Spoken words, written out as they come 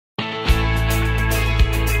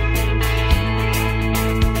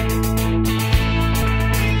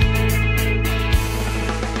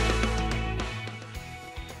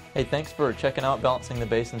thanks for checking out Balancing the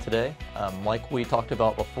Basin today. Like we talked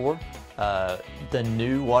about before, the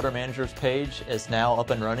new Water Managers page is now up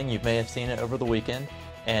and running. You may have seen it over the weekend,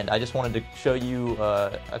 and I just wanted to show you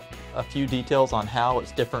a few details on how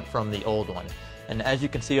it's different from the old one. And as you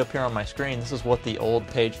can see up here on my screen, this is what the old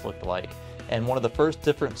page looked like. And one of the first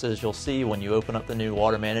differences you'll see when you open up the new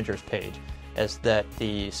Water Managers page is that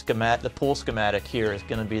the pool schematic here is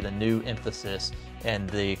going to be the new emphasis, and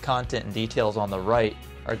the content and details on the right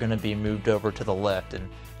are going to be moved over to the left.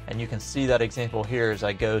 And you can see that example here as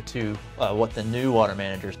I go to what the new Water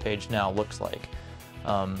Managers page now looks like.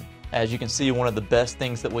 As you can see, one of the best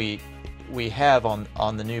things that we have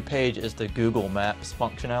on the new page is the Google Maps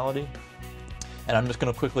functionality. And I'm just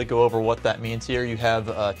going to quickly go over what that means here. You have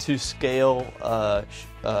a to-scale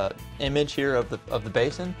image here of the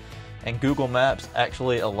basin, and Google Maps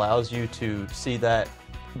actually allows you to see that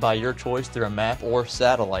by your choice through a map or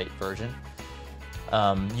satellite version.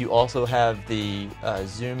 You also have the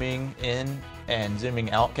zooming in and zooming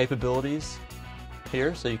out capabilities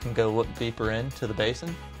here, so you can go look deeper into the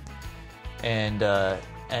basin.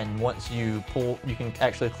 And once you pull, you can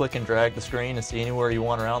actually click and drag the screen and see anywhere you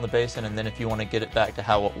want around the basin. And then if you want to get it back to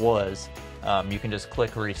how it was, you can just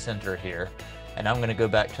click recenter here. And I'm going to go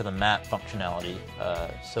back to the map functionality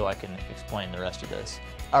so I can explain the rest of this.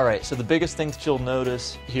 Alright, so the biggest things you'll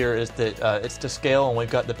notice here is that it's to scale, and we've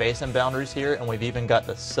got the basin boundaries here, and we've even got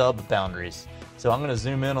the sub boundaries. So I'm going to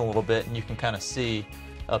zoom in a little bit, and you can kind of see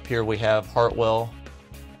up here we have Hartwell,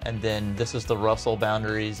 and then this is the Russell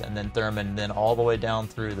boundaries, and then Thurman, and then all the way down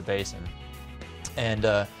through the basin. And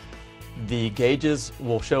the gauges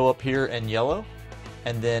will show up here in yellow,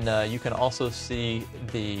 and then you can also see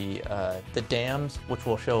the dams, which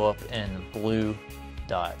will show up in blue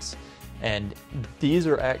dots. And these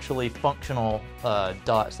are actually functional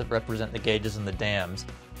dots that represent the gauges and the dams.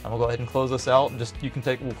 I'm gonna go ahead and close this out, and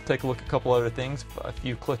we'll take a look at a couple other things. If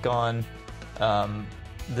you click on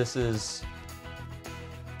this is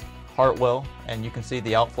Hartwell, and you can see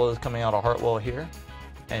the outflows coming out of Hartwell here.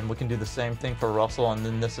 And we can do the same thing for Russell, and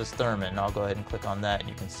then this is Thurman. I'll go ahead and click on that, and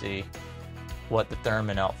you can see what the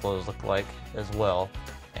Thurman outflows look like as well.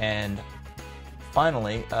 And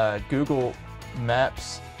finally, Google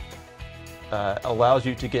Maps allows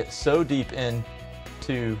you to get so deep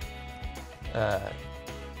into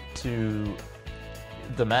to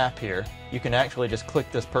the map here, you can actually just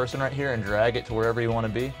click this person right here and drag it to wherever you want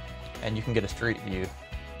to be, and you can get a street view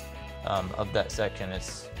of that section.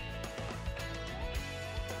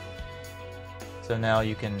 So now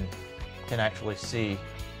you can actually see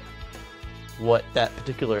what that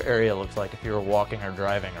particular area looks like if you were walking or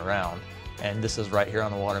driving around. And this is right here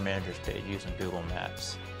on the Water Managers page using Google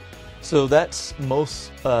Maps. So that's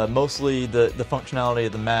mostly the functionality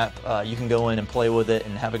of the map. You can go in and play with it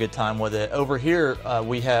and have a good time with it. Over here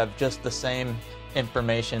we have just the same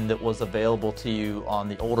information that was available to you on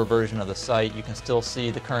the older version of the site. You can still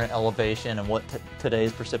see the current elevation and what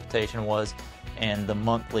today's precipitation was, and the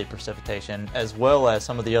monthly precipitation, as well as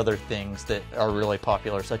some of the other things that are really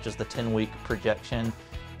popular, such as the 10-week projection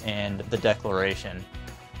and the declaration.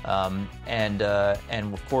 And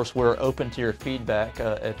of course, we're open to your feedback.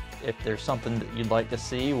 If there's something that you'd like to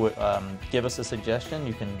see, give us a suggestion.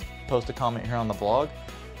 You can post a comment here on the blog,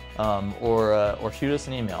 or shoot us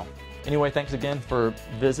an email. Anyway, thanks again for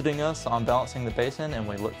visiting us on Balancing the Basin, and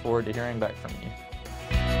we look forward to hearing back from you.